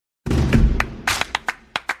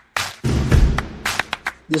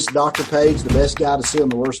This is Dr. Page, the best guy to see on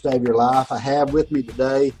the worst day of your life. I have with me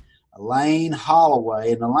today ELAINE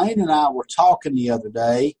Holloway. And ELAINE and I were talking the other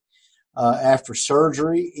day after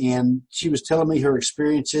surgery, and she was telling me her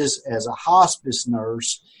experiences as a hospice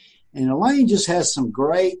nurse. And ELAINE just has some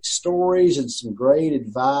great stories and some great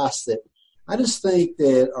advice that I just think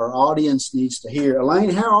that our audience needs to hear.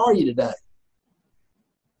 ELAINE, how are you today?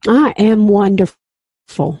 I am wonderful.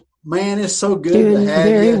 Man, it's so good Doing to have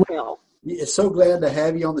very you. well. It's so glad to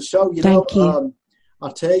have you on the show. Thank you.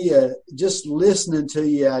 I'll tell you, just listening to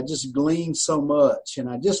you, I just gleaned so much. And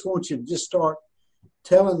I just want you to just start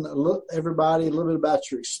telling everybody a little bit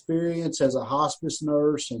about your experience as a hospice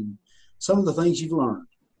nurse and some of the things you've learned.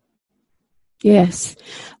 Yes.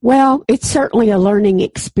 Well, it's certainly a learning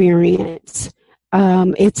experience.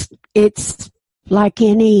 It's like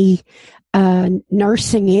any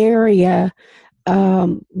nursing area,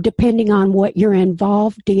 depending on what you're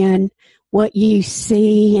involved in, what you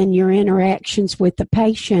see and your interactions with the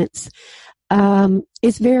patients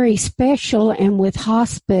is very special. And with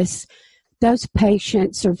hospice, those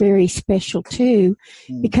patients are very special too,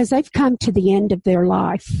 because they've come to the end of their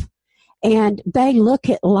life. And they look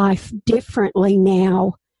at life differently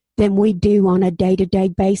now than we do on a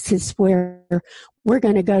day-to-day basis, where we're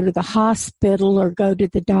going to go to the hospital or go to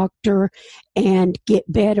the doctor and get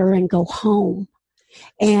better and go home.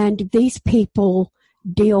 And these people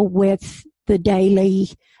deal with the daily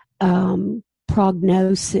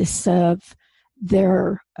prognosis of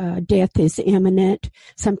their death is imminent,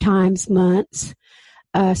 sometimes months,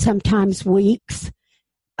 sometimes weeks.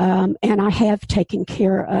 And I have taken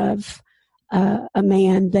care of a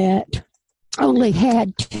man that only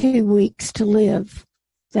had 2 weeks to live.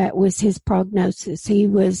 That was his prognosis. He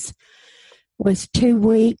was 2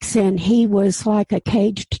 weeks, and he was like a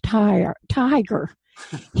caged tiger.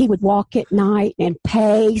 He would walk at night and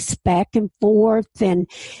pace back and forth, and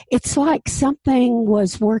it's like something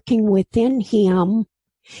was working within him.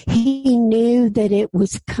 He knew that it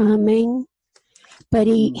was coming, but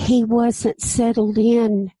he wasn't settled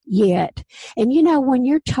in yet. And you know, when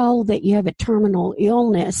you're told that you have a terminal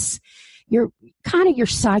illness, your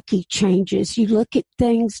psyche changes. You look at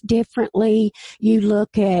things differently. You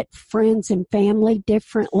look at friends and family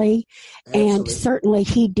differently. Absolutely. And certainly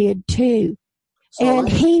he did too. So and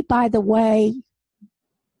he, by the way,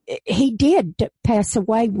 he did pass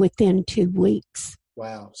away within 2 weeks.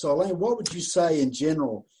 Wow. So ELAINE, what would you say in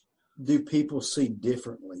general do people see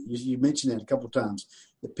differently? You mentioned that a couple of times,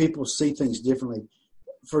 that people see things differently.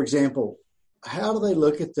 For example, how do they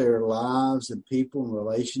look at their lives and people and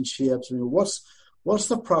relationships? I mean, what's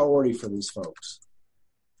the priority for these folks?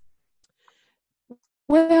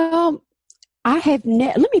 Well, let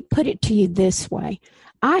me put it to you this way.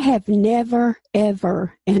 I have never,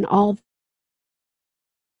 ever, in all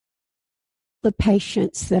the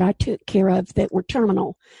patients that I took care of that were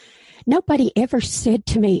terminal, nobody ever said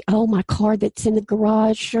to me, oh, my car that's in the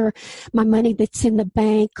garage, or my money that's in the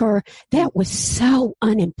bank, or that was so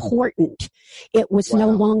unimportant. It was no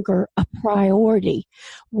longer a priority.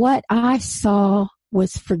 What I saw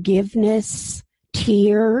was forgiveness,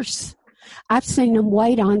 tears. I've seen them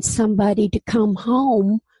wait on somebody to come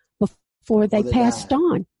home before they passed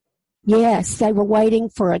on. Yes, they were waiting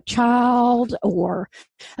for a child or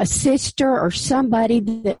a sister or somebody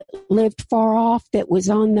that lived far off that was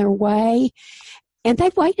on their way, and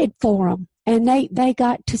they waited for them, and they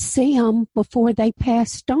got to see them before they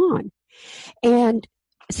passed on. And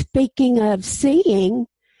speaking of seeing,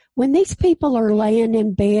 when these people are laying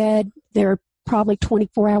in bed, they're probably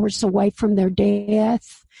 24 hours away from their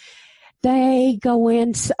death. They go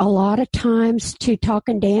in a lot of times to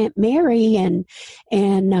talking to Aunt Mary and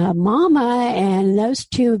Mama, and those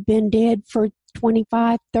two have been dead for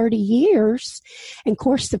 25, 30 years. And of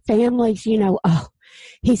course the families, oh,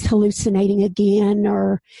 he's hallucinating again,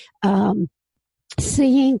 or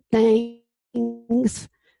seeing things.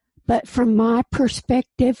 But from my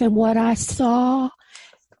perspective and what I saw,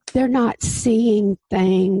 they're not seeing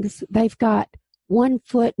things. They've got one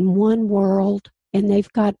foot in one world, and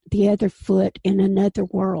they've got the other foot in another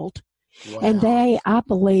world. Wow. And they, I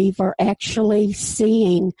believe, are actually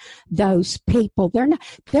seeing those people. They're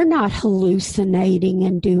not hallucinating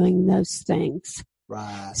and doing those things.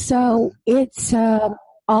 Right. So it's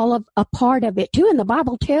all of a part of it too. And the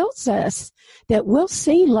Bible tells us that we'll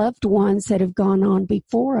see loved ones that have gone on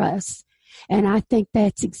before us. And I think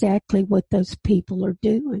that's exactly what those people are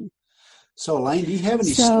doing. So ELAINE, do you have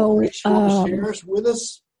any stories you want to share with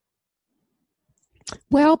us?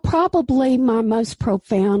 Well, probably my most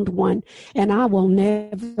profound one, and I will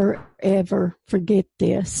never, ever forget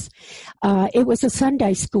this. It was a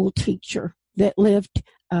Sunday school teacher that lived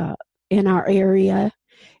in our area,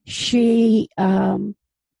 She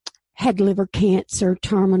had liver cancer,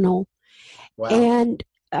 terminal. Wow. And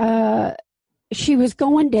she was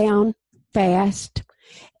going down fast.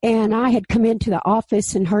 And I had come into the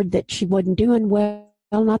office and heard that she wasn't doing well.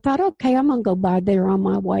 And I thought, okay, I'm going to go by there on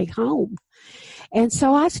my way home. And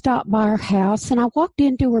so I stopped by her house, and I walked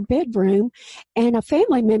into her bedroom, and a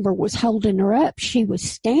family member was holding her up. She was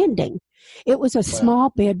standing. It was a small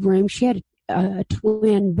bedroom. She had a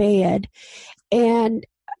twin bed. And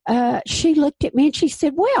she looked at me, and she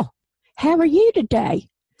said, well, how are you today?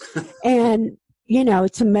 And, you know,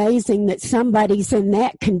 it's amazing that somebody's in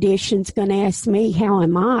that condition's going to ask me, how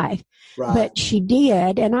am I? Right. But she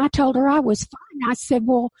did. And I told her I was fine. I said,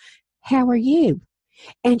 well, how are you?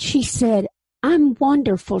 And she said, I'm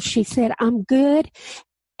wonderful. She said, I'm good.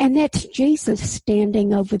 And that's Jesus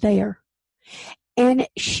standing over there. And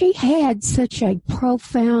she had such a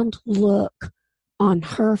profound look on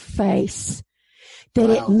her face that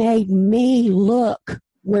Wow. it made me look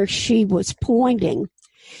where she was pointing.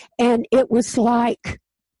 And it was like,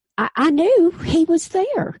 I knew he was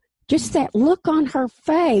there. Just that look on her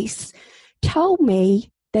face told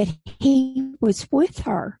me that he was with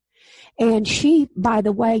her. And she, by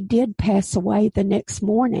the way, did pass away the next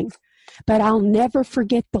morning. But I'll never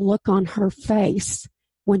forget the look on her face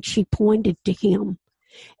when she pointed to him.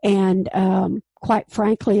 And quite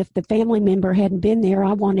frankly, if the family member hadn't been there,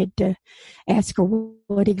 I wanted to ask her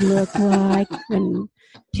what he looked like and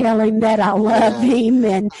tell him that I love him.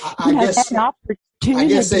 And I guess that opportunity. I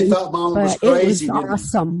guess they thought Mom was crazy. It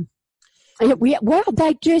was awesome.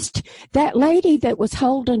 That lady that was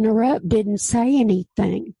holding her up didn't say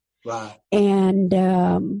anything. Right.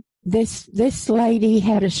 And this lady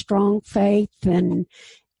had a strong faith, and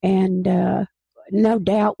no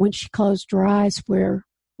doubt when she closed her eyes where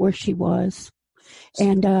she was.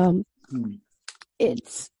 And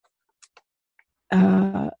it's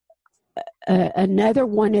another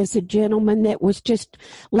one is a gentleman that was just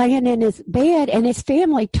laying in his bed, and his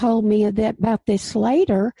family told me about this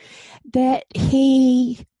later, that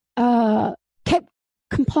he kept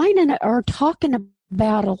complaining or talking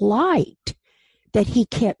about a light that he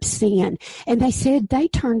kept seeing. And they said they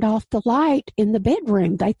turned off the light in the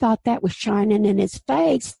bedroom. They thought that was shining in his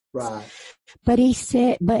face. Right. But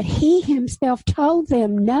he himself told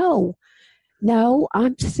them, no,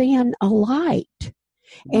 I'm seeing a light.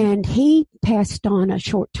 And he passed on a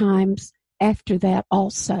short time after that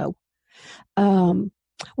also.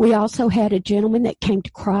 We also had a gentleman that came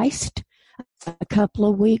to Christ a couple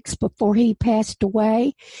of weeks before he passed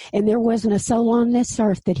away, and there wasn't a soul on this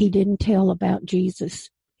earth that he didn't tell about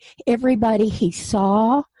Jesus. Everybody he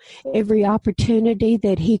saw, every opportunity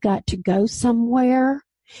that he got to go somewhere,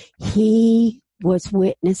 he was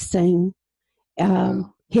witnessing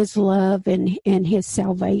his love and his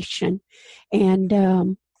salvation.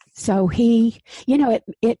 And so he,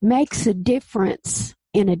 it makes a difference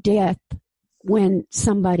in a death when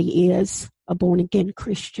somebody is a born-again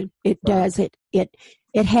Christian. It does. It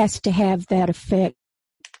has to have that effect,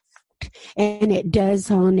 and it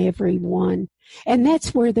does on everyone. And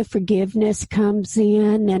that's where the forgiveness comes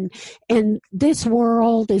in, and this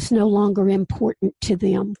world is no longer important to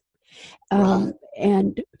them.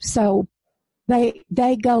 And so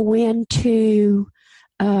they go into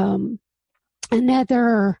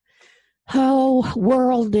another whole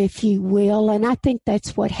world, if you will, and I think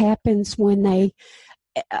that's what happens when they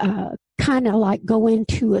kind of like go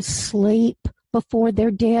into a sleep before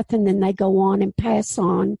their death, and then they go on and pass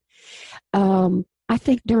on. I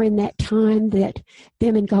think during that time that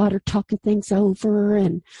them and God are talking things over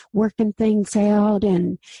and working things out,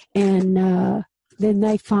 and then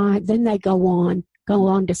they go on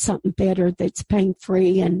to something better that's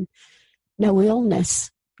pain-free and no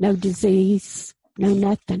illness, no disease, no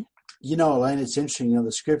nothing. Elaine, it's interesting.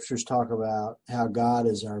 The scriptures talk about how God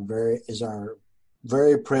is our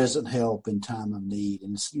very present help in time of need.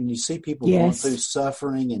 And when you see people going through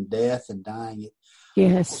suffering and death and dying,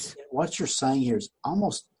 what you're saying here is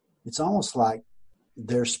it's almost like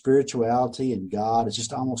their spirituality and God is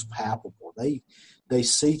just almost palpable. They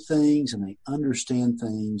see things and they understand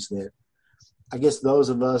things that I guess those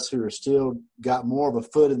of us who are still got more of a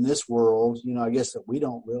foot in this world, I guess that we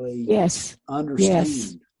don't really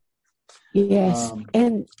understand. Yes.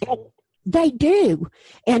 And they do.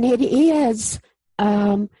 And it is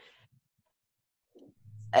the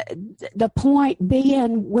point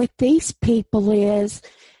being with these people is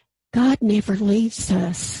God never leaves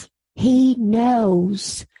us. He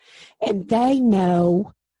knows, and they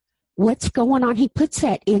know what's going on. He puts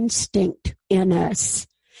that instinct in us.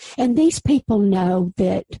 And these people know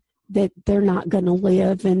that they're not going to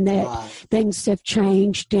live, and that things have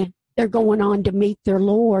changed, they're going on to meet their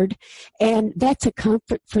Lord. And that's a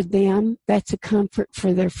comfort for them. That's a comfort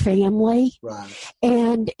for their family. Right.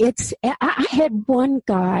 And I had one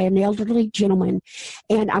guy, an elderly gentleman,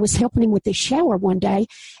 and I was helping him with his shower one day.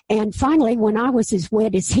 And finally, when I was as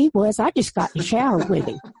wet as he was, I just got in the shower with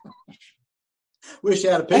him. Wish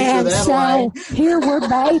I had a picture of that, Elaine. So here we're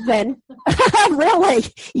bathing. Really?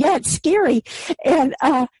 Yeah, it's scary. And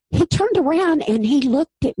he turned around and he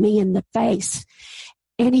looked at me in the face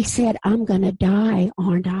and he said, "I'm going to die,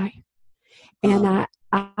 aren't I?" And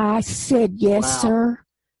I said, "Yes, Wow. sir.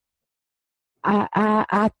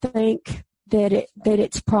 I think that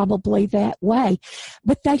it's probably that way."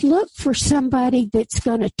 But they look for somebody that's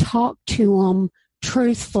going to talk to them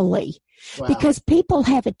truthfully. Wow. Because people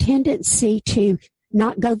have a tendency to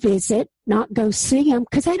not go visit, not go see them,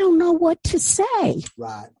 because they don't know what to say.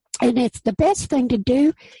 Right. And it's the best thing to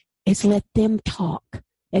do is let them talk,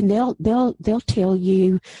 and they'll tell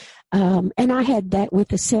you. And I had that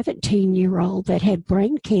with a 17-year-old that had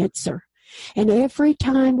brain cancer. And every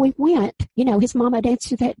time we went, his mom would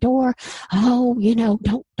answer that door. "Oh,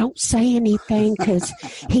 don't say anything because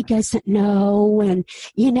he doesn't know." And,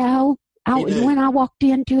 when I walked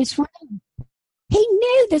into his room, he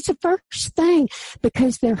knew that's the first thing,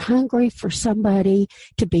 because they're hungry for somebody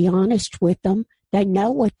to be honest with them. They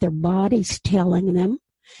know what their body's telling them.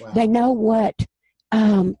 Wow. They know what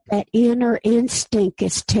that inner instinct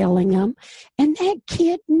is telling them. And that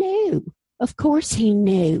kid knew. Of course he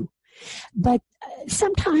knew. But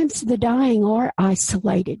sometimes the dying are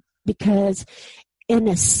isolated because, in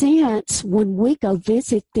a sense, when we go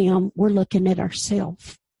visit them, we're looking at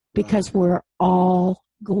ourselves, because we're all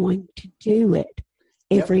going to do it,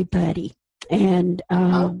 everybody. And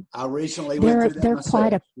I recently went through that they're myself.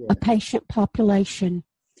 quite a patient population.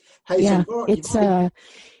 Hey, yeah, so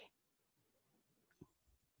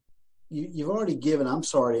you've already given. I'm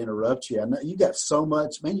sorry to interrupt you. I know you got so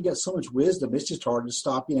much, man. You got so much wisdom. It's just hard to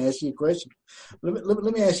stop you and ask you a question.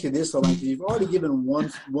 Let me ask you this, though. Like, you've already given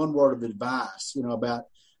one word of advice, about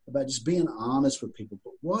just being honest with people.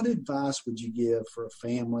 But what advice would you give for a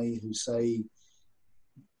family who say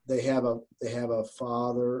they have a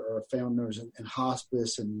father or a family member in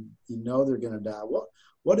hospice, and they're going to die?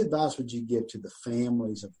 What advice would you give to the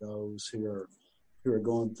families of those who are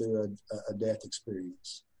going through a death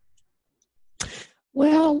experience?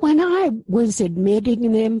 Well, when I was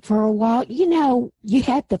admitting them for a while, you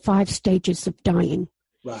had the 5 stages of dying.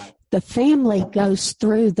 Right. The family goes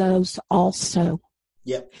through those also.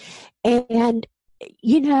 Yep. And,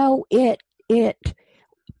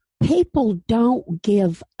 people don't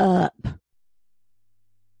give up,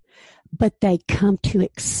 but they come to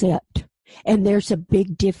accept. And there's a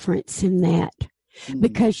big difference in that,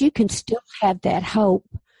 because you can still have that hope,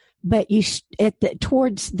 but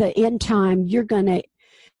towards the end time, you're going to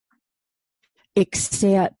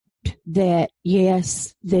accept that,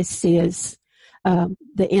 yes, this is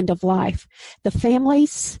the end of life. The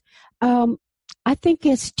families, I think,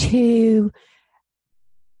 is to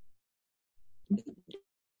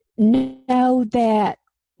know that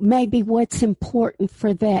maybe what's important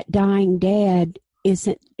for that dying dad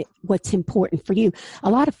isn't what's important for you.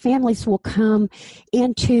 A lot of families will come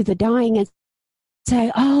into the dying and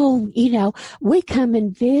say, "Oh, we come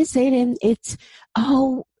and visit, and it's,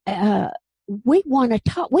 we want to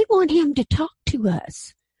talk. We want him to talk to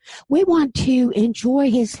us. We want to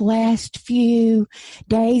enjoy his last few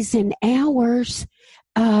days and hours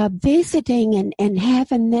visiting and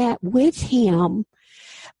having that with him."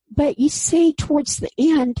 But you see, towards the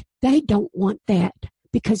end, they don't want that,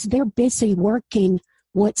 because they're busy working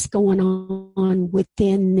what's going on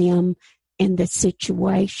within them in the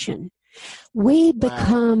situation. We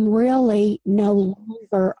become really no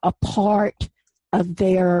longer a part of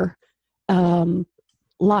their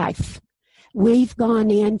life. We've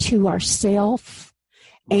gone into ourself,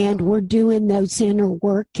 and we're doing those inner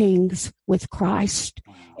workings with Christ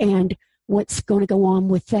and what's going to go on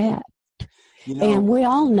with that. And we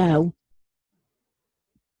all know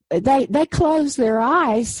they close their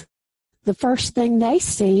eyes. The first thing they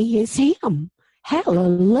see is him.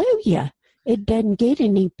 Hallelujah. It doesn't get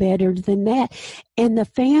any better than that. And the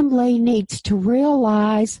family needs to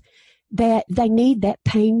realize that they need that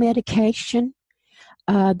pain medication.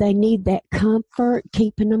 They need that comfort,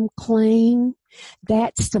 keeping them clean.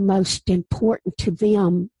 That's the most important to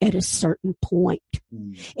them at a certain point.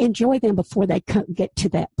 Enjoy them before they get to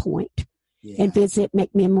that point. Yeah. And visit,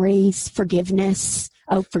 make memories, forgiveness.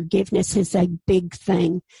 Oh, forgiveness is a big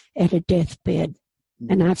thing at a deathbed.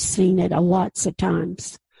 And I've seen it lots of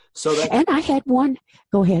times. And I had one.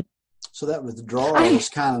 Go ahead. So that withdrawal is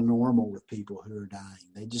kind of normal with people who are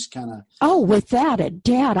dying. They just kind of... Oh, without a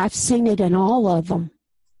doubt. I've seen it in all of them.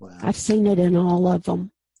 Wow. I've seen it in all of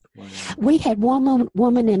them. Wow. We had one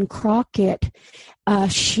woman in Crockett.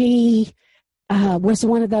 She was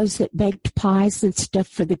one of those that baked pies and stuff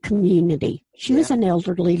for the community. She was an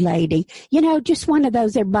elderly lady. Just one of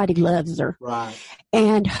those, everybody loves her. Right.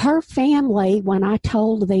 And her family, when I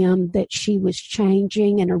told them that she was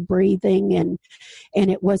changing and her breathing and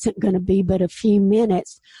it wasn't going to be but a few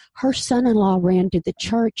minutes, her son-in-law ran to the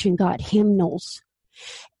church and got hymnals.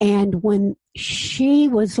 And when she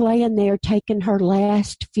was laying there taking her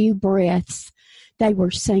last few breaths, they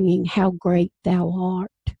were singing, "How Great Thou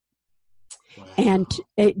Art." Wow. And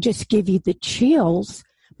it just gave you the chills,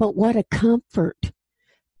 but what a comfort.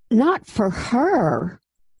 Not for her,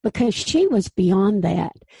 because she was beyond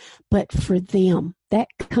that, but for them, that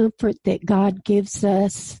comfort that God gives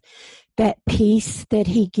us, that peace that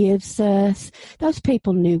he gives us. Those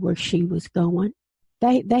people knew where she was going.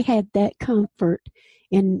 They had that comfort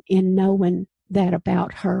in knowing that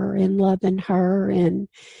about her and loving her, and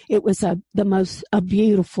it was a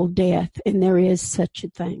beautiful death, and there is such a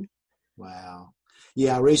thing. Wow.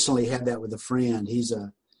 Yeah, I recently had that with a friend. He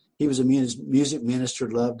was a music minister,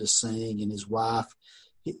 loved to sing, and his wife,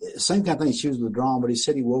 same kind of thing, she was withdrawn, but he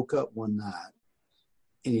said he woke up one night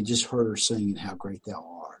and he just heard her singing "How Great Thou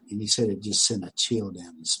Art," and he said it just sent a chill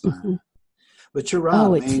down his spine. Mm-hmm. But you're right.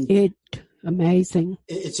 Oh, it's amazing.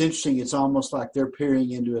 It's interesting. It's almost like they're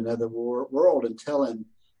peering into another world and telling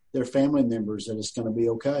their family members that it's going to be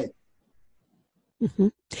okay. Mm-hmm.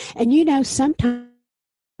 And sometimes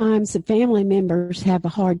the family members have a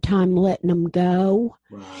hard time letting them go.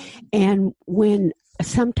 Right. And when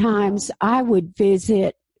sometimes I would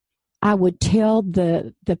visit, I would tell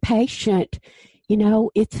the patient,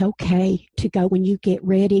 it's okay to go when you get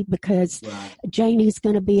ready, because right. Janie's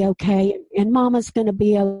going to be okay and Mama's going to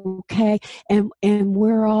be okay, and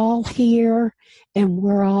we're all here and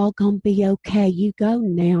we're all going to be okay. You go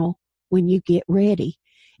now when you get ready.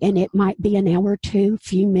 And it might be an hour or two,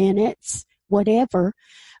 few minutes, whatever.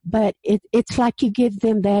 But it's like you give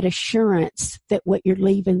them that assurance that what you're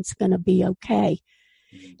leaving is going to be okay.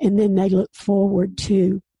 And then they look forward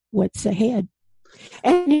to what's ahead.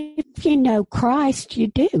 And if you know Christ, you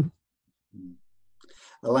do.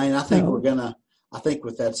 Elaine, I think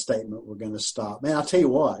with that statement, we're going to stop. Man, I'll tell you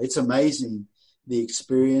what, it's amazing, the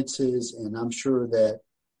experiences. And I'm sure that,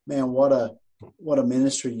 man, what a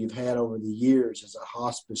ministry you've had over the years as a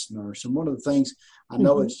hospice nurse. And one of the things I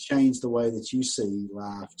know it's changed the way that you see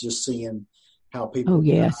life, just seeing how people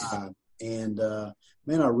die. And,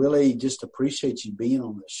 man, I really just appreciate you being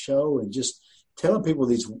on the show and just telling people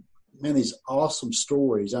these awesome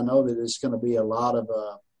stories. I know that it's going to be a lot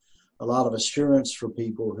of assurance for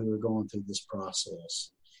people who are going through this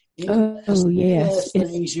process. Any last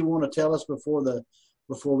things you want to tell us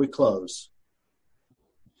before we close?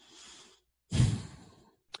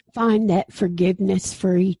 Find that forgiveness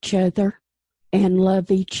for each other and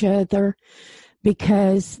love each other,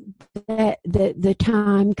 because the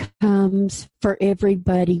time comes for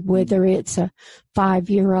everybody, whether it's a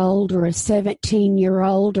 5-year-old or a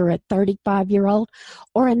 17-year-old or a 35-year-old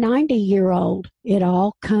or a 90-year-old. It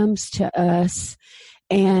all comes to us.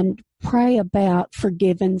 And pray about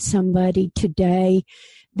forgiving somebody today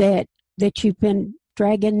that you've been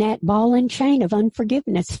dragging that ball and chain of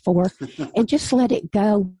unforgiveness for, and just let it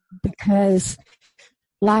go, because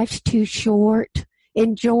life's too short.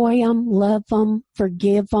 Enjoy them, love them,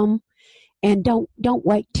 forgive them, and don't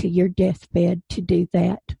wait till your deathbed to do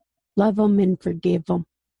that. Love them and forgive them.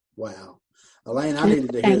 Wow. Elaine, I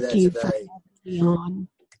needed to hear that today. For having me on.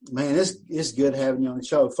 Man, it's good having you on the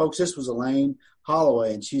show. Folks, this was Elaine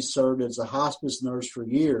Holloway, and she served as a hospice nurse for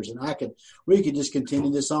years. And we could just continue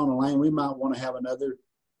this on, Elaine. We might want to have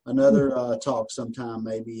another talk sometime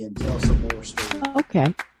maybe and tell some more stories.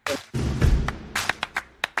 Okay.